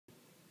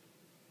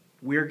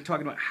We're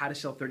talking about how to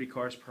sell 30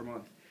 cars per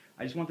month.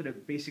 I just wanted to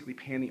basically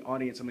pan the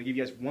audience. I'm going to give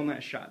you guys one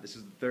last shot. This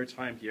is the third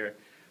time here.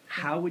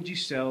 How would you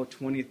sell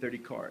 20 to 30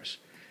 cars?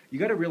 You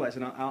got to realize,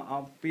 and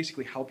I'll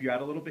basically help you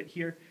out a little bit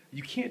here,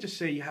 you can't just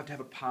say you have to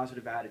have a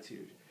positive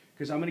attitude.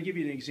 Because I'm going to give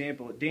you an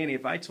example. Danny,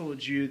 if I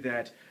told you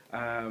that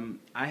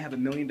I have $1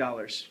 million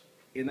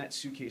in that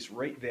suitcase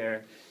right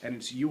there, and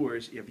it's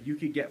yours, if you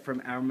could get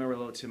from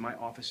Amarillo to my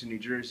office in New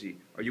Jersey,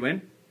 are you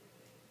in?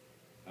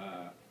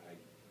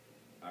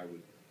 I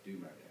would do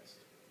my best.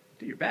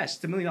 Do your best.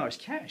 It's $1 million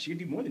cash. You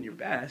can do more than your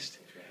best.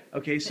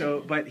 Okay,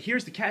 so, but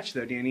here's the catch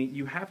though, Danny.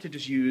 You have to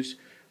just use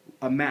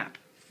a map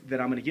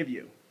that I'm going to give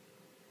you.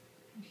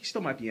 He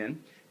still might be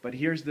in, but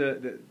here's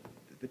the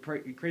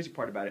crazy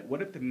part about it.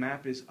 What if the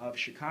map is of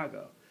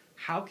Chicago?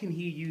 How can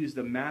he use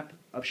the map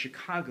of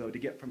Chicago to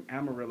get from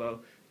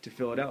Amarillo to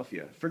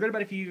Philadelphia? Forget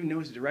about if he even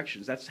knows the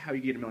directions. That's how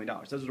you get $1 million.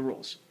 Those are the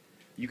rules.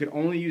 You can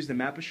only use the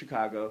map of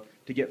Chicago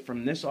to get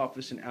from this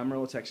office in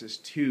Amarillo, Texas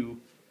to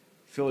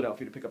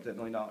Philadelphia to pick up that $1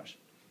 million.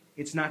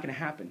 It's not going to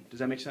happen. Does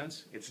that make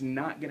sense? It's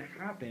not going to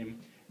happen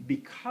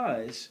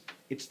because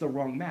it's the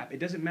wrong map. It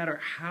doesn't matter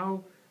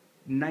how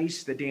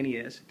nice that Danny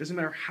is. It doesn't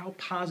matter how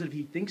positive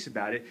he thinks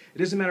about it. It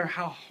doesn't matter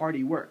how hard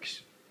he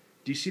works.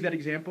 Do you see that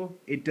example?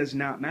 It does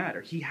not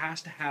matter. He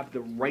has to have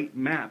the right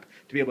map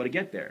to be able to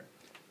get there.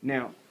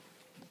 Now,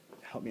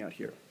 help me out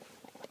here.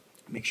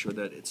 Make sure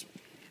that it's...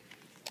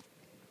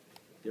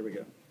 There we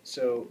go.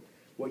 So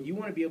what you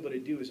want to be able to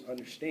do is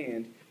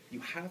understand you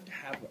have to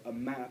have a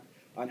map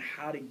on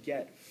how to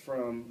get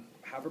from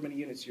however many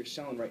units you're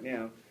selling right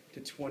now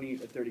to 20 or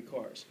 30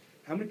 cars.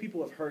 How many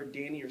people have heard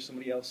Danny or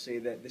somebody else say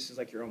that this is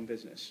like your own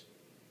business?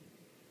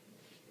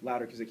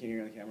 Louder because they can't hear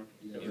you on the camera.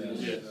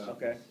 Yes.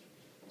 Okay.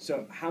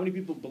 So how many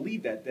people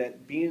believe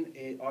that being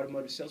an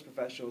automotive sales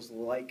professional is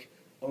like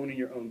owning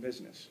your own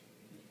business?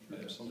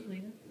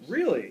 Absolutely.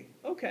 Really?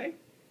 Okay.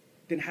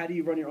 Then how do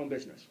you run your own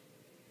business?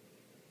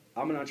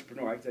 I'm an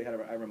entrepreneur. I can tell you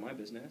how I run my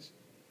business.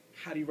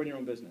 How do you run your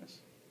own business?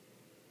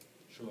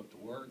 Show up to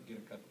work, get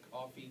a cup of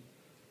coffee,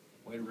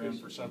 wait around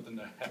for something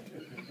to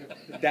happen.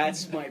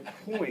 That's my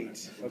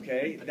point.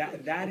 Okay,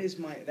 that is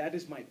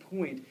my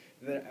point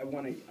that I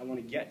want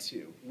to get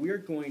to. We're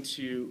going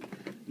to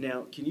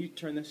now. Can you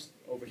turn this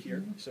over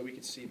here so we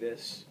can see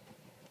this?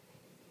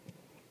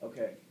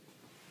 Okay.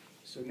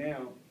 So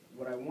now,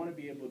 what I want to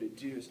be able to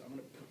do is I'm going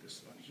to put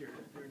this on here.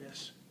 There it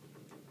is.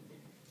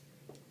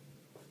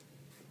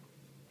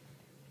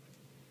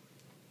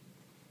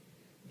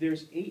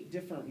 There's 8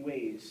 different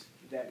ways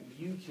that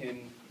you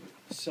can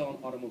sell an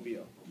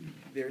automobile.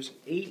 There's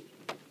 8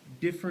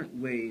 different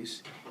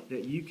ways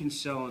that you can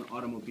sell an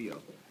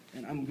automobile.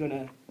 And I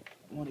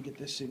want to get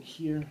this in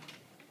here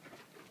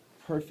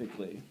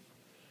perfectly.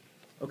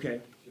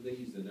 Okay. Should they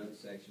use the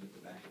notes section at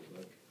the back of the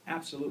book?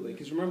 Absolutely,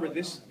 because remember,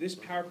 this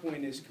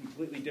PowerPoint is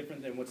completely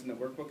different than what's in the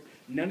workbook.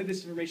 None of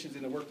this information is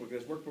in the workbook.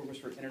 This workbook was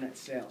for internet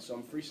sales, so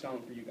I'm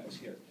freestyling for you guys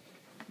here.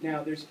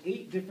 Now, there's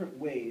 8 different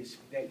ways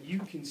that you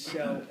can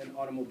sell an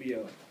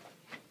automobile.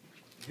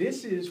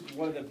 This is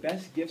one of the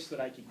best gifts that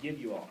I could give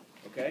you all,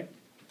 okay?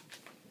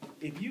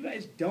 If you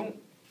guys don't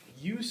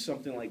use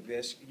something like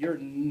this, you're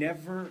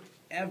never,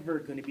 ever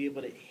going to be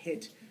able to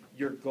hit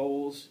your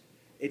goals.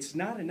 It's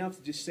not enough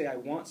to just say, I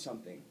want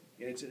something.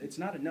 It's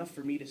not enough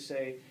for me to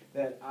say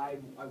that I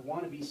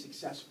want to be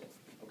successful,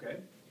 okay?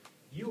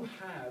 You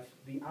have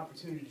the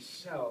opportunity to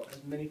sell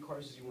as many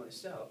cars as you want to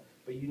sell,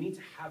 but you need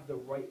to have the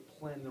right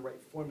plan, the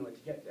right formula to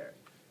get there.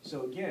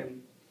 So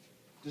again,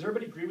 does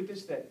everybody agree with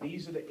this, that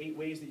these are the 8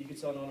 ways that you can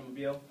sell an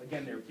automobile?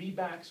 Again, they're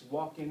feedbacks,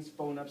 walk-ins,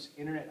 phone ups,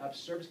 internet ups,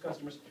 service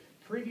customers,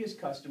 previous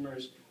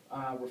customers,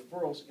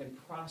 referrals, and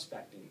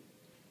prospecting.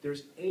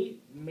 There's 8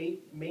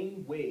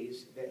 main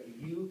ways that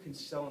you can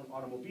sell an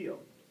automobile.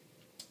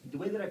 The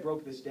way that I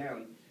broke this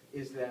down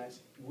is that,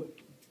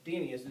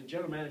 Danny, as the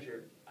general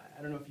manager,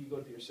 I don't know if you go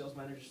to your sales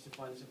managers to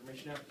find this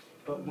information out,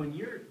 but when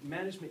your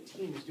management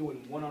team is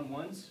doing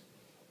one-on-ones,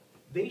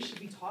 they should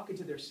be talking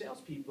to their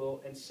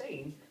salespeople and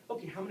saying,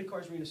 okay, how many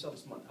cars are we going to sell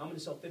this month? I'm going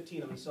to sell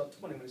 15, I'm going to sell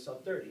 20, I'm going to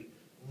sell 30.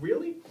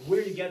 Really?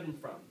 Where are you getting them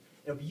from?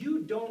 If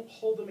you don't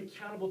hold them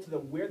accountable to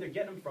where they're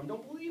getting them from,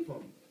 don't believe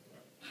them.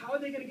 How are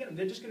they going to get them?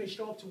 They're just going to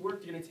show up to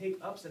work, they're going to take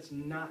ups. That's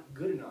not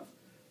good enough.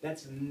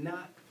 That's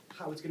not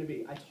how it's going to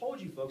be. I told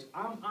you, folks,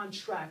 I'm on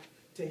track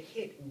to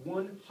hit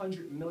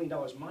 $100 million.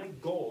 My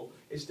goal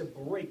is to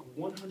break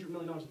 $100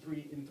 million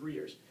in 3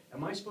 years.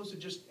 Am I supposed to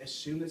just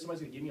assume that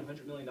somebody's going to give me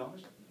 $100 million?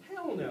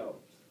 Hell no.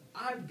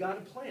 I've got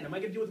a plan. Am I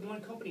going to do it with one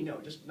company? No,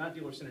 just not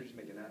Dealer Synergies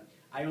making that.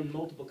 I own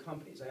multiple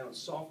companies. I own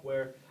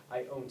software.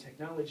 I own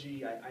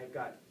technology. I've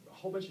got a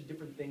whole bunch of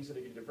different things that are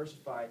going to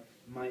diversify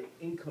my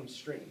income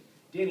stream.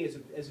 Danny, as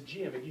a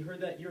GM, have you heard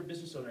that? You're a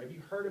business owner. Have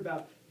you heard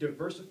about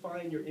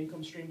diversifying your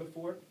income stream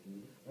before?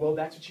 Well,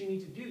 that's what you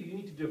need to do. You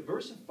need to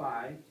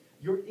diversify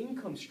your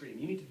income stream.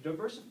 You need to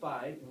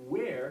diversify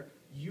where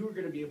you're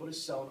going to be able to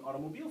sell an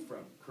automobile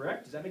from.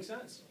 Correct? Does that make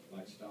sense?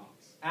 Like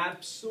stocks.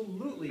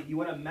 Absolutely. You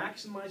want to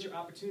maximize your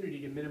opportunity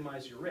to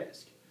minimize your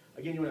risk.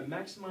 Again, you want to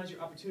maximize your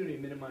opportunity to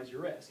minimize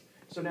your risk.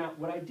 So now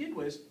what I did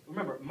was,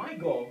 remember, my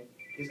goal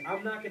Because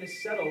I'm not going to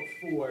settle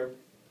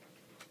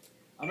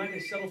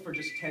for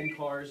just 10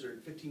 cars or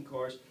 15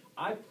 cars.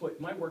 I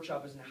put my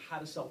workshop as in how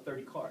to sell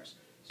 30 cars.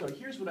 So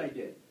here's what I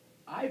did.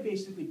 I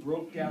basically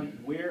broke down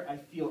where I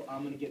feel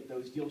I'm going to get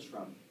those deals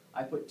from.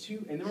 I put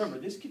 2, and remember,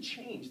 this could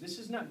change. This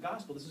is not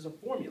gospel. This is a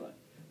formula.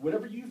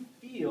 Whatever you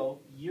feel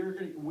where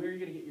you're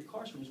going to get your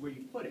cars from is where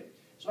you put it.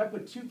 So I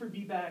put 2 for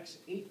B-backs,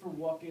 8 for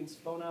walk-ins,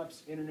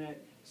 phone-ups,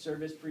 internet,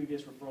 service,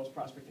 previous, referrals,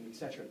 prospecting,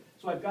 etc.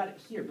 So I've got it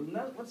here. But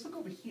now let's look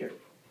over here.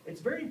 It's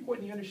very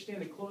important you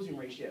understand the closing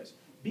ratios.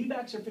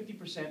 B-backs are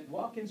 50%,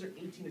 walk-ins are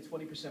 18 to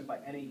 20% by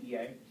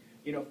NADA.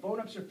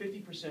 Phone-ups are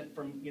 50%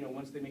 from,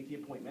 once they make the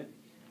appointment.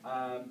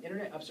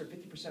 Internet ups are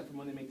 50% from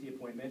when they make the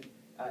appointment.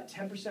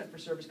 10% for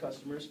service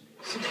customers,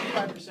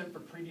 65% for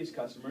previous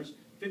customers,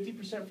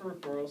 50% for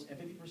referrals, and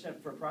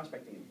 50% for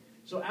prospecting.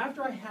 So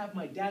after I have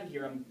my data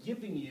here, I'm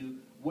giving you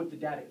what the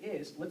data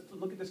is. Let's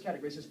look at this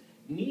category. It says,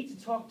 need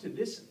to talk to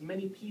this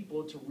many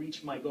people to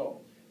reach my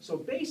goal. So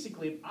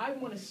basically, if I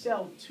want to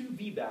sell 2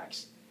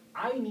 V-backs,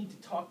 I need to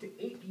talk to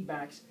 8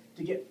 V-backs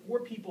to get 4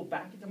 people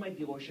back into my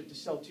dealership to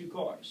sell 2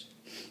 cars.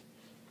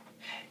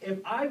 If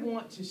I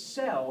want to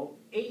sell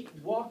 8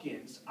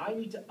 walk-ins, I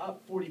need to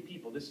up 40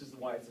 people. This is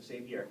why it's the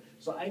same here.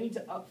 So I need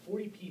to up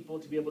 40 people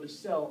to be able to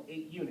sell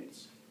 8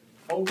 units.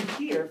 Over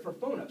here, for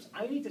phone-ups,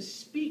 I need to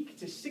speak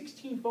to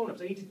 16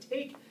 phone-ups. I need to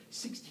take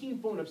 16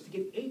 phone-ups to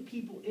get 8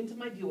 people into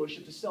my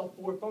dealership to sell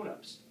 4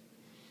 phone-ups.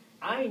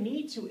 I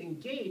need to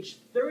engage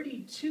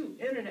 32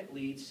 internet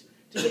leads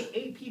to get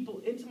 8 people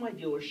into my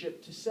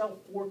dealership to sell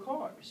 4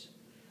 cars.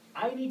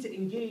 I need to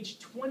engage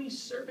 20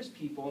 service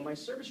people in my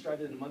service drive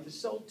in a month to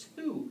sell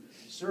 2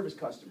 service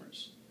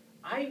customers.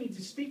 I need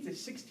to speak to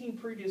 16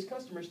 previous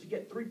customers to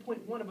get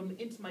 3.1 of them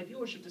into my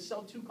dealership to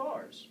sell 2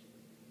 cars.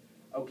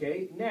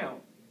 Okay, now,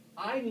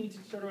 I need to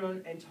turn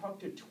around and talk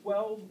to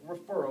 12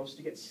 referrals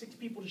to get 6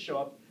 people to show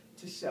up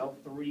to sell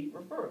 3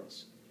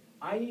 referrals.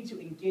 I need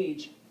to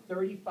engage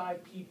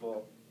 35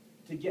 people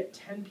to get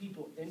 10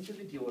 people into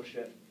the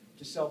dealership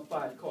to sell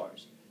 5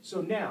 cars.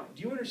 So now,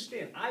 do you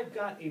understand? I've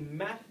got a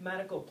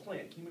mathematical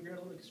plan. Can you move your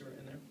head a little bit because we're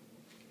in there?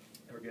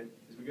 Are we good?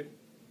 Is we good?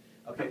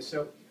 Okay,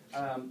 so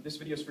this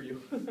video's for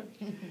you.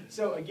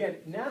 So again,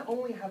 not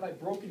only have I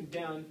broken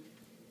down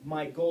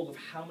my goal of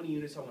how many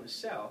units I want to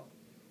sell,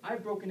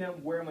 I've broken down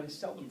where I'm going to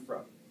sell them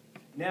from.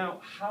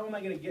 Now, how am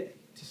I going to get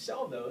to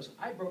sell those?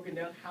 I've broken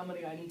down how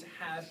many I need to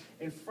have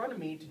in front of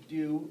me to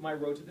do my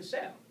road to the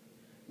sale.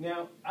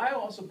 Now, I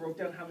also broke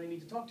down how many I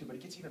need to talk to, but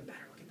it gets even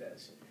better. Look at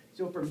this.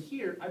 So from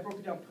here, I broke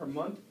it down per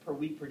month, per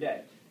week, per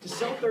day. To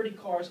sell 30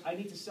 cars, I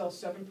need to sell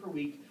 7 per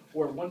week,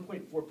 or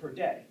 1.4 per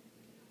day.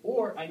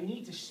 Or I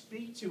need to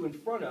speak to I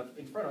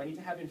need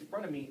to have in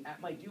front of me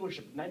at my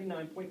dealership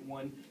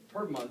 99.1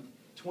 per month,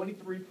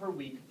 23 per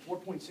week,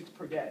 4.6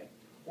 per day.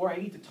 Or I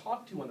need to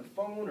talk to on the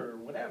phone or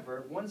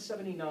whatever,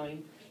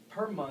 179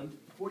 per month,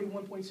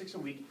 41.6 a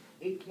week,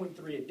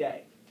 8.3 a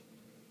day.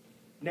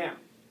 Now,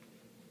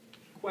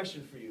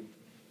 question for you.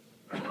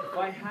 If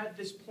I had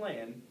this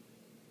plan,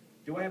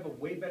 do I have a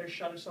way better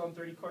shot of selling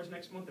 30 cars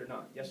next month or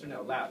not? Yes or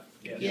no? Loud.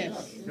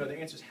 Yes. No, the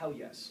answer is hell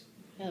yes.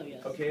 Hell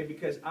yes. Okay,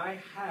 because I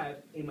have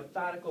a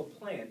methodical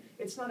plan.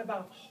 It's not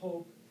about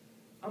hope.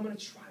 I'm going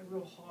to try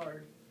real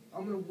hard.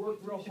 I'm going to work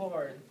real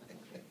hard.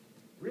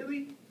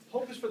 Really?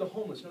 Hope is for the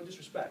homeless, no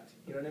disrespect.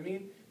 You know what I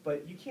mean?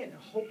 But you can't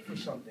hope for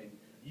something.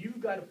 You've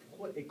got to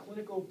put a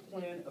clinical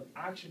plan of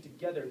action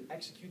together and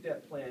execute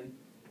that plan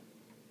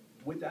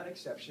without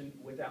exception,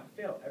 without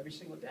fail, every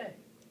single day.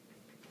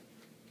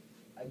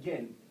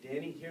 Again,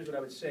 Danny, here's what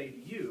I would say to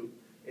you,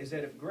 is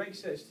that if Greg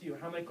says to you,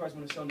 how many cars do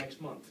you want to sell next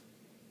month?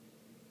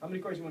 How many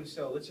cars do you want to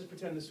sell? Let's just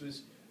pretend this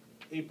was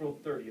April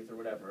 30th or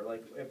whatever.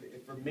 Like,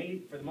 if for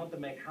May, for the month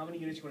of May, how many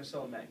units do you want to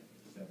sell in May?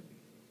 70.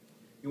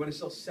 You want to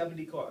sell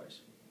 70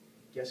 cars.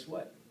 Guess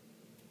what?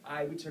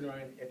 I would turn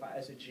around, if I,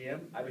 as a GM,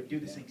 I would do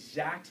this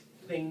exact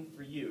thing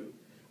for you.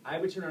 I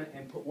would turn around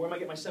and put, where am I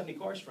getting my 70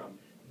 cars from?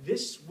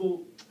 This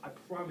will, I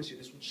promise you,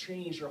 this will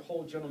change your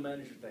whole general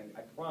manager thing.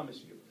 I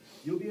promise you.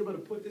 You'll be able to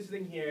put this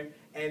thing here,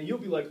 and you'll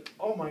be like,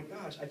 oh my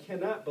gosh, I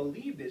cannot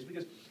believe this.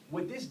 Because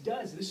what this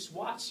does, this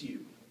SWOTs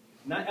you.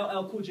 Not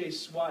LL Cool J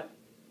SWOT,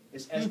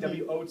 it's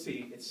SWOT,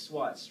 it's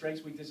SWOT,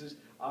 strengths, weaknesses,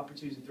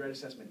 opportunities, and threat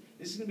assessment.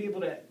 This is going to be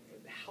able to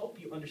help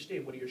you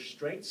understand what are your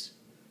strengths,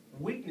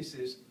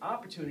 weaknesses,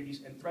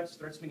 opportunities, and threats,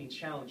 threats meaning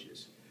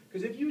challenges.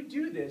 Because if you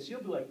do this,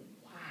 you'll be like,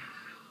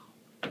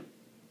 wow,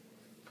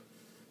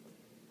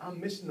 I'm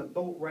missing the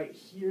boat right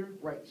here,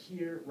 right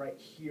here, right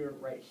here,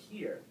 right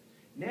here.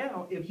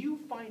 Now, if you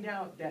find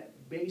out that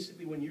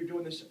basically when you're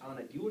doing this on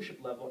a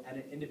dealership level at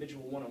an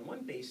individual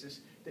one-on-one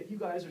basis, that you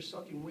guys are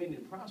sucking wind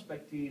in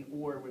prospecting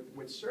or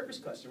with service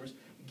customers,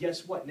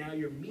 guess what? Now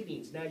your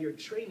meetings, now your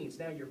trainings,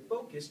 now your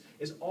focus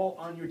is all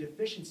on your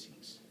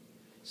deficiencies.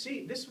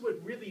 See, this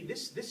would really,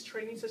 this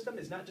training system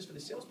is not just for the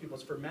salespeople,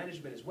 it's for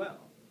management as well.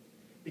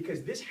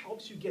 Because this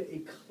helps you get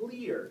a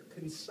clear,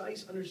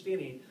 concise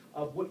understanding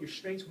of what your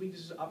strengths,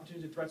 weaknesses,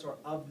 opportunities, and threats are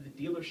of the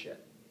dealership.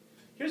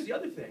 Here's the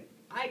other thing.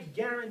 I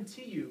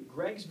guarantee you,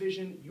 Greg's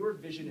vision, your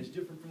vision is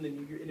different from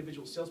your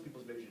individual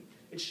salespeople's vision.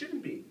 It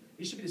shouldn't be.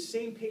 It should be the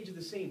same page of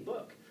the same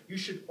book. You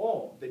should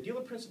all, the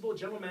dealer principal,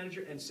 general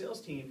manager, and sales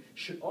team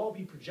should all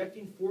be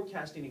projecting,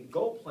 forecasting, and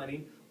goal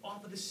planning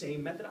off of the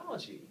same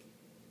methodology.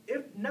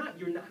 If not,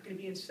 you're not going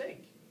to be in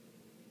sync.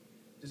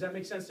 Does that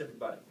make sense to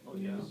everybody? Oh,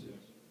 yes.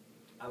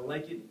 I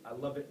like it. I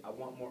love it. I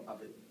want more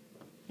of it.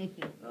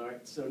 All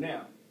right, so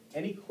now,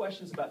 any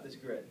questions about this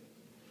grid?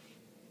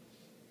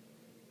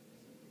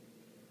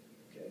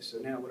 Okay, so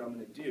now what I'm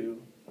going to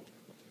do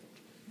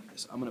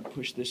is I'm going to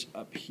push this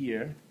up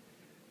here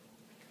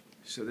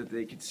so that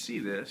they can see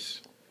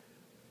this.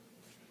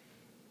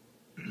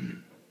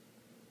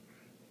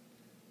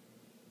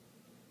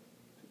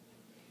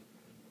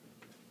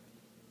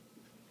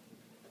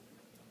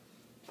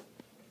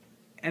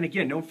 And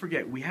again, don't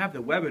forget, we have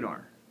the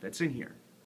webinar that's in here.